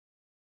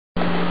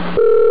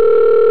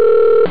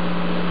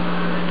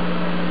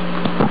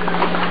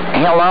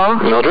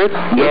Mildred?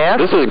 Yes?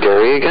 This is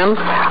Gary again.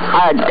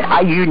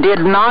 You did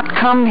not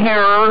come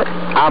here.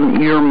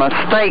 You're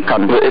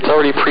mistaken. But it's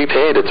already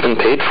prepaid. It's been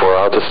paid for.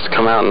 I'll just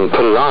come out and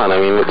put it on. I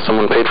mean,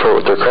 someone paid for it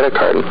with their credit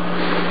card.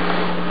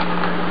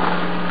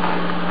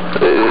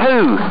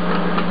 Who?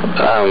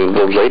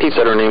 The lady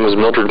said her name was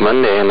Mildred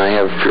Monday, and I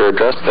have your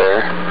address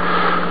there.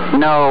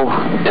 No.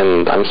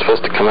 And I'm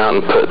supposed to come out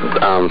and put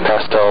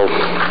pastel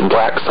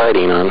black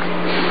siding on.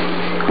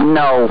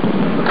 No.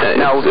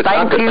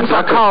 Thank you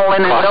for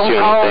calling, and don't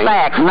call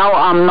back. No,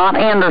 I'm not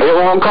interested. It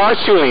won't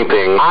cost you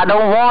anything. I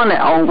don't want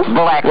it on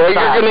black siding. Well,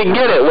 you're going to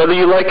get it, whether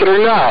you like it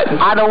or not.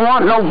 I don't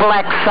want no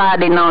black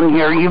siding on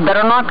here. You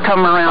better not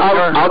come around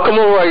here. I'll come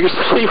over while you're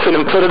sleeping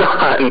and put it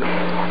on.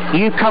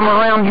 You come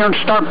around here and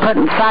start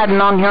putting siding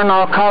on here, and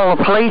I'll call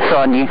the police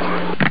on you.